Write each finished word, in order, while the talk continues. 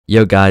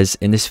Yo guys,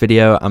 in this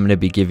video I'm going to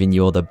be giving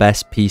you all the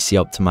best PC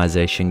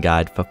optimization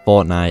guide for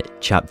Fortnite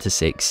Chapter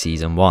 6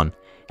 Season 1.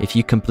 If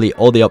you complete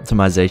all the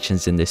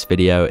optimizations in this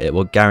video, it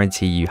will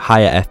guarantee you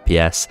higher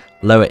FPS,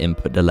 lower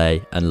input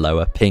delay and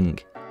lower ping.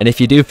 And if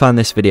you do find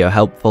this video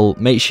helpful,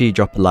 make sure you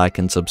drop a like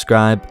and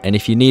subscribe, and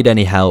if you need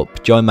any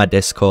help, join my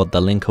Discord,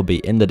 the link will be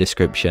in the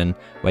description,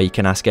 where you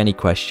can ask any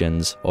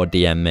questions or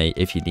DM me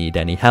if you need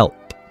any help.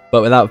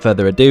 But without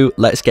further ado,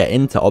 let's get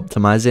into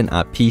optimizing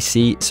our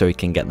PC so we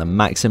can get the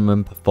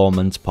maximum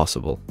performance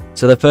possible.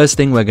 So the first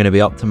thing we're going to be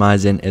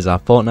optimizing is our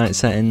Fortnite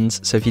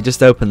settings. So if you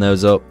just open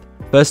those up,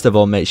 first of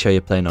all, make sure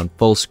you're playing on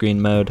full screen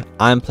mode.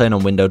 I'm playing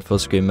on windowed full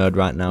screen mode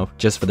right now,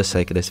 just for the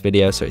sake of this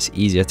video, so it's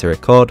easier to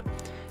record.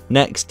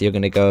 Next, you're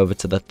going to go over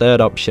to the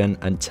third option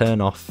and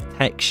turn off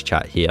text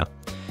chat here.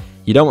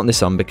 You don't want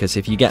this on because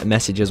if you get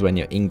messages when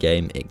you're in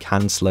game, it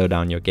can slow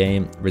down your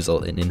game,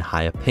 resulting in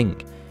higher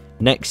ping.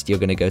 Next, you're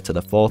going to go to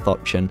the fourth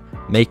option,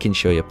 making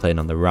sure you're playing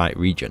on the right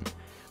region.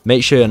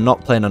 Make sure you're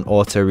not playing on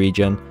auto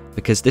region,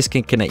 because this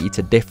can connect you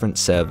to different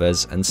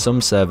servers, and some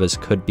servers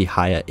could be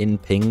higher in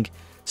ping.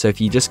 So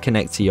if you just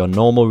connect to your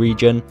normal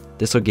region,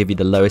 this will give you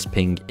the lowest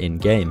ping in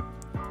game.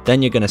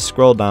 Then you're going to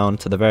scroll down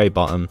to the very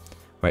bottom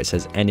where it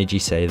says energy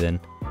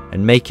saving,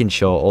 and making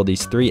sure all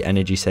these three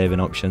energy saving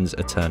options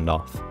are turned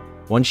off.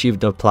 Once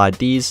you've applied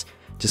these,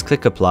 just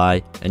click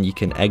apply and you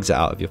can exit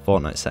out of your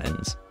Fortnite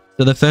settings.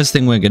 So the first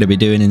thing we're going to be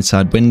doing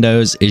inside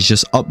Windows is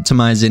just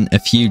optimizing a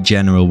few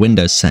general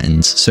Windows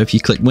settings. So if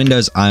you click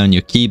Windows I on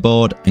your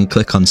keyboard and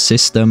click on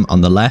System on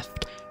the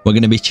left, we're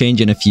going to be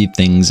changing a few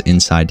things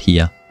inside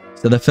here.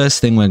 So the first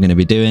thing we're going to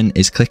be doing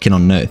is clicking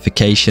on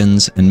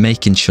notifications and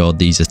making sure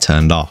these are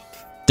turned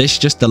off. This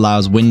just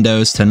allows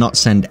Windows to not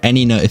send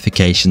any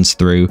notifications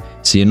through,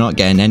 so you're not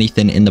getting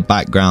anything in the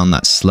background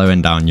that's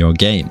slowing down your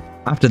game.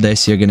 After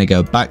this, you're going to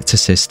go back to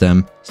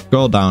System,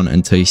 scroll down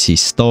until you see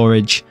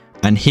Storage,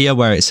 and here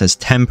where it says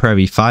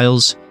temporary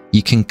files,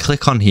 you can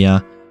click on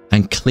here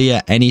and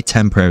clear any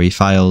temporary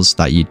files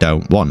that you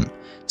don't want.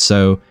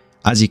 So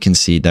as you can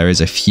see, there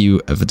is a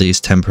few of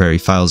these temporary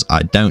files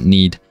I don't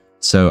need.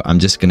 So I'm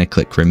just going to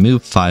click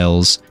remove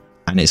files,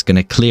 and it's going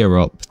to clear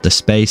up the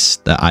space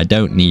that I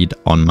don't need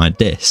on my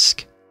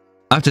disk.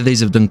 After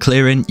these have done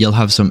clearing, you'll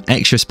have some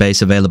extra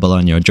space available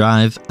on your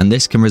drive, and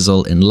this can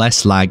result in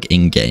less lag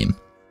in game.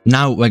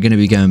 Now we're going to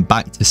be going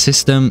back to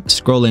System,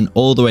 scrolling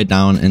all the way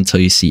down until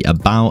you see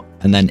About,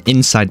 and then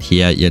inside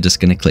here you're just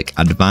going to click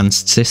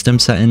Advanced System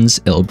Settings.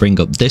 It'll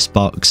bring up this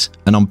box,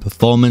 and on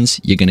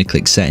Performance you're going to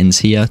click Settings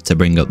here to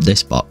bring up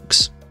this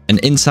box. And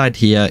inside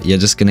here you're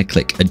just going to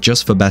click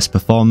Adjust for Best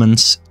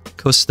Performance,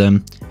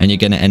 Custom, and you're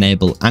going to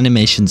enable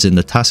animations in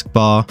the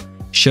taskbar,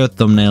 show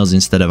thumbnails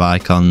instead of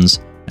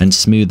icons, and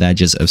smooth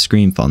edges of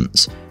screen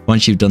fonts.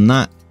 Once you've done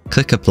that,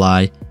 click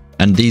Apply,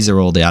 and these are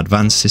all the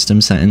advanced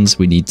system settings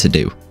we need to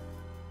do.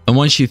 And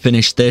once you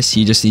finish this,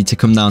 you just need to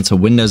come down to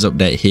Windows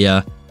Update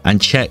here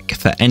and check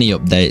for any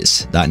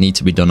updates that need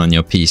to be done on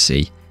your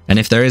PC. And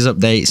if there is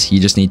updates, you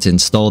just need to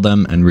install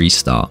them and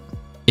restart.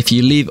 If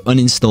you leave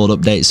uninstalled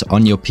updates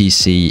on your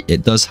PC,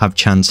 it does have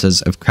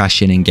chances of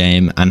crashing in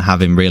game and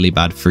having really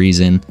bad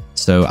freezing.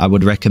 So I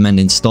would recommend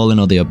installing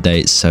all the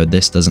updates so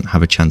this doesn't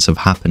have a chance of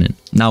happening.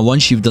 Now,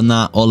 once you've done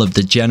that, all of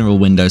the general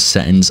Windows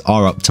settings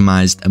are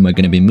optimized, and we're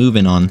going to be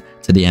moving on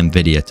to the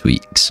Nvidia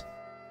tweaks.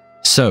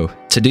 So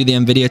to do the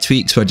Nvidia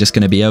tweaks, we're just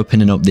going to be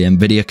opening up the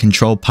Nvidia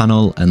control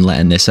panel and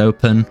letting this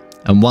open.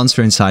 And once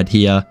we're inside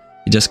here,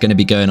 you're just going to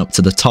be going up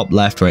to the top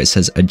left where it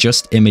says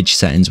adjust image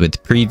settings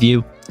with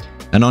preview.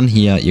 And on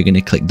here, you're going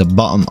to click the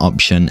bottom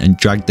option and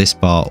drag this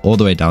bar all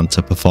the way down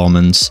to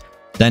performance.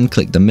 Then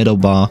click the middle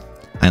bar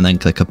and then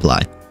click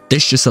apply.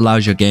 This just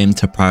allows your game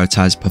to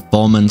prioritize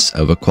performance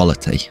over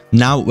quality.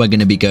 Now we're going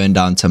to be going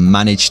down to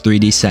manage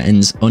 3D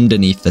settings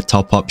underneath the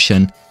top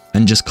option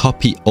and just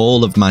copy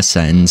all of my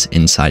settings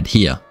inside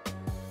here.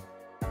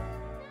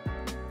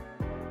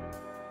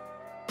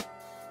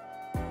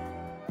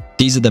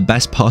 These are the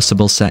best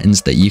possible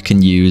settings that you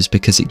can use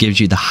because it gives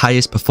you the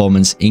highest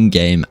performance in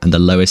game and the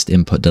lowest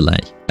input delay.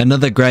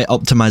 Another great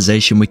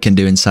optimization we can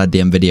do inside the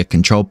Nvidia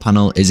control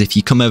panel is if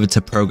you come over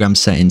to program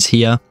settings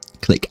here,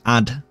 click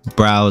add,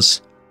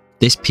 browse,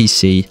 this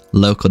PC,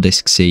 local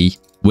disk C,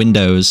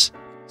 Windows,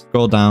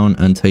 scroll down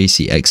until you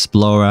see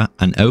Explorer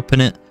and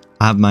open it.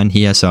 I have mine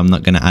here, so I'm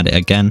not going to add it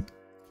again.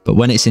 But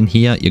when it's in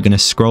here, you're going to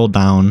scroll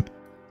down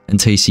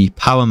until you see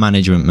power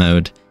management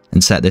mode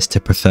and set this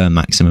to prefer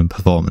maximum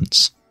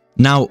performance.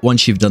 Now,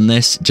 once you've done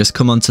this, just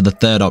come on to the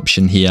third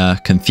option here,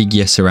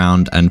 configure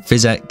surround and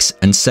PhysX,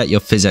 and set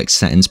your PhysX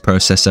settings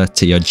processor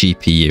to your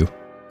GPU.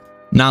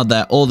 Now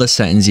they're all the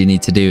settings you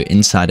need to do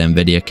inside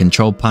Nvidia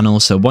control panel,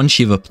 so once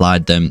you've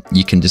applied them,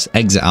 you can just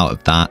exit out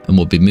of that and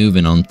we'll be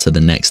moving on to the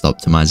next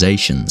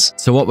optimizations.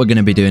 So what we're going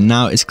to be doing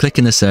now is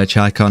clicking the search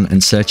icon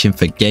and searching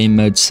for game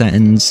mode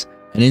settings.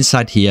 And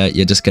inside here,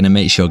 you're just going to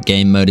make sure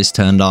game mode is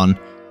turned on.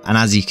 And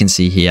as you can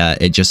see here,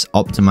 it just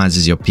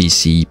optimizes your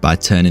PC by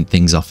turning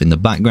things off in the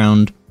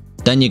background.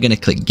 Then you're going to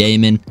click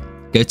gaming,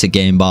 go to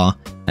game bar,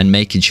 and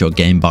making sure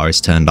game bar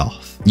is turned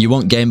off. You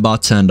want game bar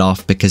turned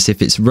off because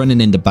if it's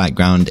running in the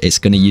background, it's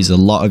going to use a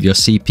lot of your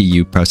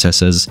CPU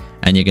processors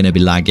and you're going to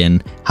be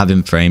lagging,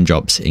 having frame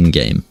drops in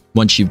game.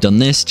 Once you've done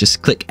this,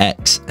 just click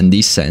X and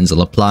these settings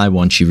will apply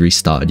once you've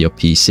restarted your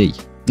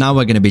PC. Now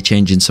we're going to be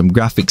changing some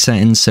graphic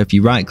settings. So if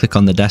you right click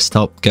on the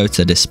desktop, go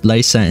to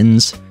display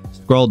settings,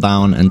 scroll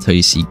down until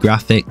you see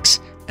graphics,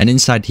 and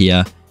inside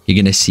here, you're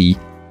going to see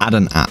add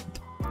an app.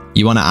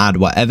 You want to add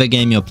whatever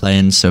game you're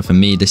playing. So for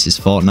me, this is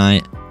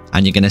Fortnite,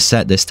 and you're going to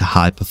set this to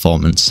high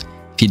performance.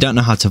 If you don't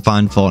know how to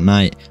find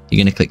Fortnite, you're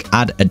going to click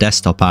add a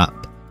desktop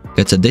app,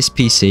 go to this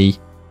PC,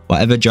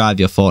 whatever drive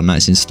your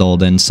Fortnite's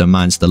installed in, so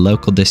mine's the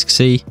local disk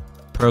C,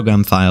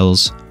 program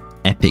files,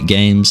 Epic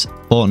Games,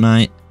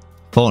 Fortnite,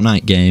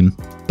 Fortnite game,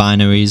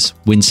 binaries,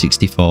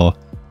 Win64,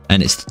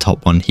 and it's the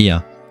top one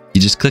here. You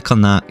just click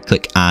on that,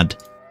 click add,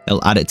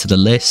 it'll add it to the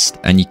list,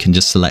 and you can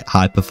just select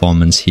high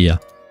performance here.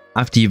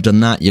 After you've done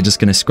that, you're just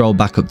going to scroll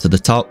back up to the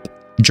top,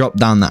 drop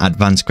down the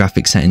advanced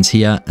graphic settings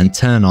here and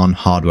turn on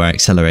hardware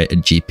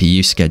accelerated GPU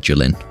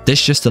scheduling.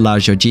 This just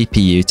allows your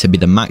GPU to be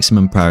the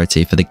maximum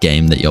priority for the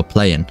game that you're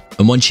playing.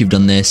 And once you've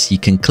done this, you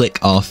can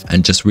click off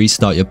and just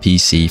restart your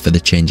PC for the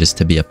changes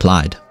to be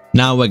applied.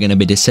 Now we're going to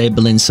be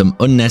disabling some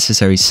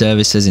unnecessary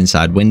services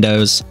inside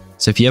Windows.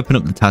 So if you open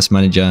up the task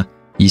manager,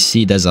 you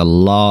see there's a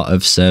lot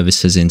of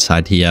services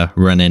inside here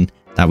running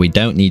that we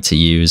don't need to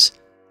use.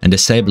 And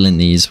disabling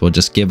these will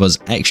just give us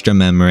extra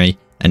memory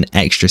and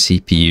extra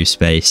CPU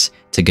space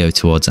to go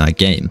towards our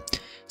game.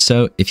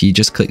 So if you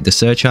just click the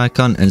search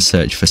icon and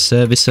search for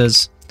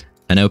services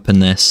and open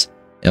this,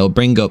 it'll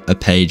bring up a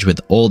page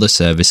with all the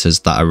services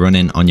that are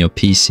running on your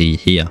PC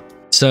here.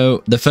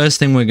 So the first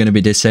thing we're going to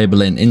be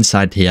disabling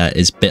inside here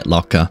is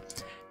BitLocker.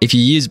 If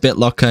you use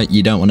BitLocker,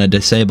 you don't want to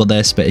disable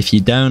this, but if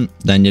you don't,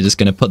 then you're just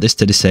going to put this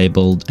to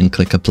disabled and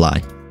click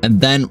apply. And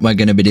then we're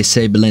going to be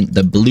disabling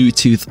the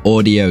Bluetooth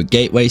audio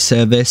gateway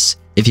service.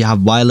 If you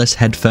have wireless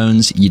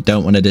headphones, you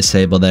don't want to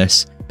disable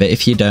this, but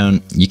if you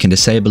don't, you can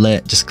disable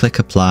it, just click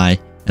apply,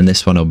 and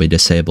this one will be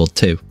disabled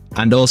too.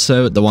 And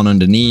also the one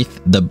underneath,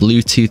 the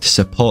Bluetooth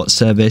support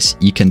service,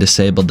 you can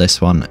disable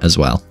this one as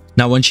well.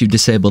 Now once you've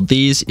disabled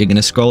these, you're going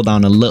to scroll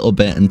down a little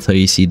bit until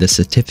you see the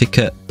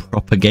certificate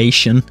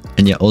propagation,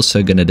 and you're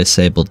also going to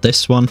disable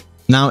this one.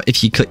 Now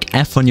if you click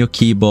F on your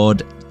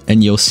keyboard,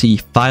 and you'll see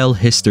file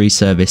history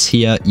service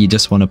here, you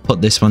just want to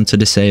put this one to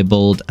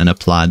disabled and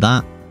apply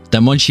that.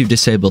 Then once you've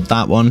disabled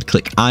that one,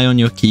 click I on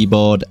your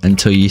keyboard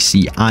until you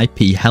see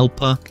IP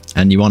helper,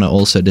 and you want to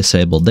also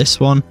disable this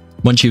one.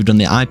 Once you've done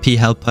the IP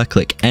helper,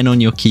 click N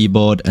on your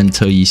keyboard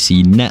until you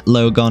see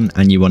netlogon,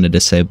 and you want to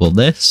disable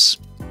this.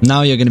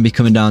 Now you're going to be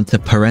coming down to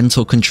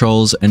parental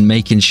controls and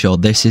making sure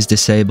this is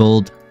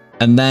disabled.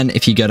 And then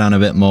if you go down a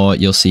bit more,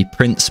 you'll see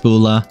print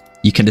spooler.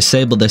 You can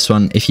disable this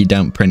one if you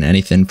don't print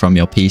anything from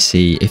your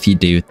PC. If you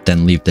do,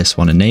 then leave this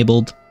one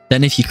enabled.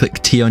 Then if you click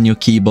T on your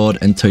keyboard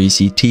until you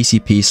see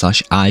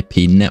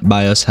TCP/IP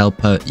NetBIOS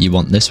helper, you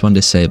want this one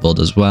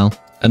disabled as well.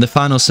 And the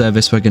final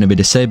service we're going to be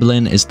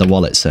disabling is the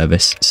wallet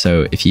service.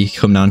 So if you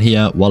come down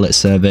here, wallet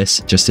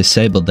service, just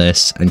disable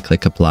this and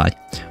click apply.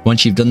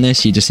 Once you've done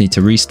this, you just need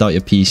to restart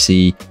your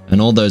PC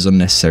and all those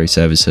unnecessary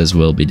services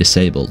will be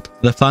disabled.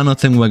 The final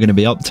thing we're going to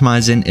be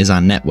optimizing is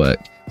our network.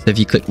 So if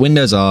you click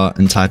Windows R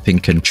and type in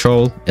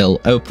control,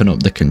 it'll open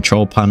up the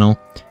control panel.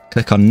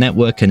 Click on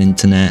network and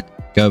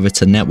internet, go over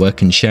to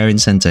network and sharing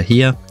center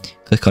here,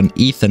 click on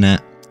Ethernet,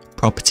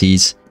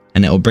 properties,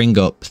 and it'll bring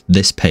up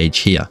this page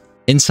here.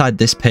 Inside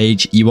this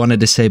page, you want to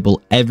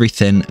disable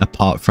everything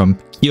apart from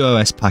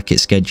QoS packet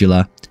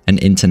scheduler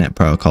and Internet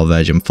Protocol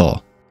version 4.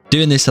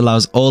 Doing this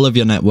allows all of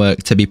your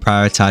network to be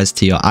prioritized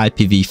to your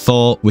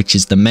IPv4, which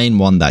is the main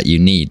one that you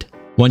need.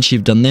 Once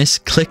you've done this,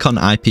 click on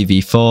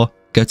IPv4,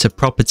 go to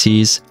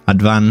Properties,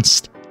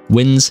 Advanced,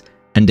 Wins,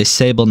 and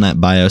disable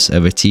NetBIOS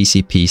over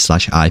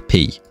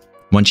TCP/IP.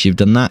 Once you've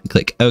done that,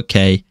 click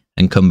OK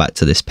and come back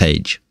to this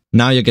page.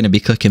 Now you're going to be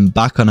clicking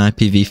back on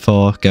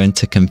IPv4, going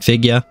to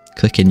Configure,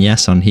 clicking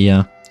Yes on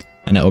here,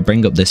 and it will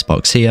bring up this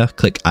box here.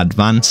 Click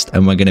Advanced,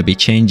 and we're going to be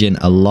changing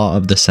a lot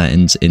of the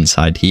settings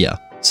inside here.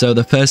 So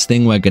the first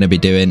thing we're going to be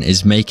doing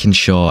is making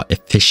sure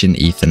Efficient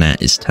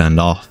Ethernet is turned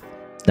off.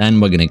 Then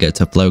we're going to go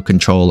to Flow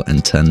Control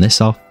and turn this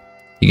off.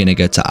 You're going to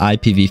go to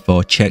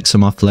IPv4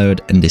 checksum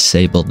offload and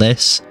disable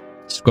this.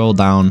 Scroll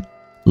down,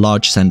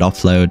 large send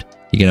offload.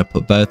 You're going to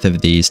put both of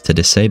these to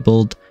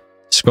disabled.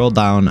 Scroll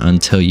down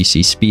until you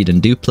see speed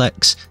and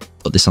duplex.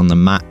 Put this on the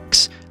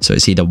max, so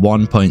it's either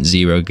 1.0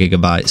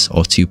 gigabytes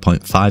or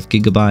 2.5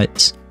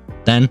 gigabytes.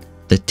 Then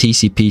the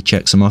TCP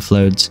checksum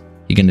offloads,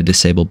 you're going to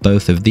disable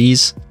both of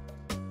these.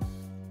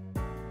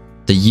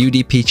 The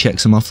UDP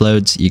checksum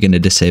offloads, you're going to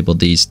disable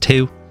these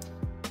too.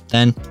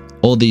 Then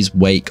all these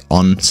wake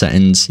on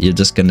settings, you're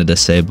just going to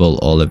disable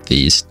all of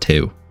these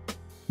too.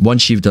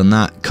 Once you've done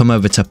that, come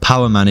over to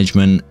power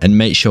management and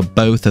make sure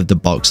both of the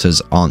boxes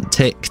aren't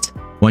ticked.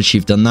 Once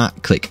you've done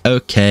that, click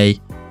OK,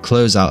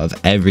 close out of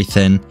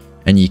everything,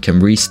 and you can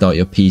restart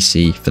your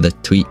PC for the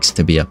tweaks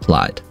to be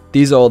applied.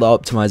 These are all the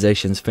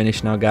optimizations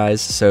finished now guys,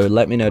 so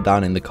let me know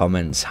down in the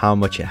comments how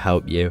much it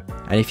helped you.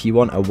 And if you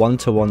want a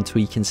one-to-one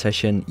tweaking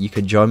session, you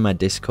can join my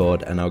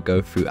Discord and I'll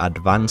go through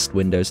advanced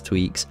Windows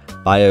tweaks,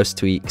 BIOS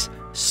tweaks,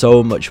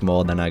 so much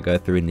more than I go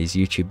through in these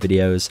YouTube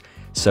videos.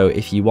 So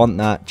if you want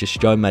that, just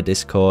join my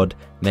Discord,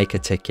 make a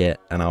ticket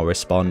and I'll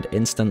respond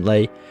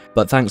instantly.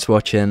 But thanks for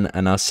watching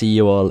and I'll see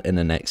you all in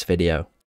the next video.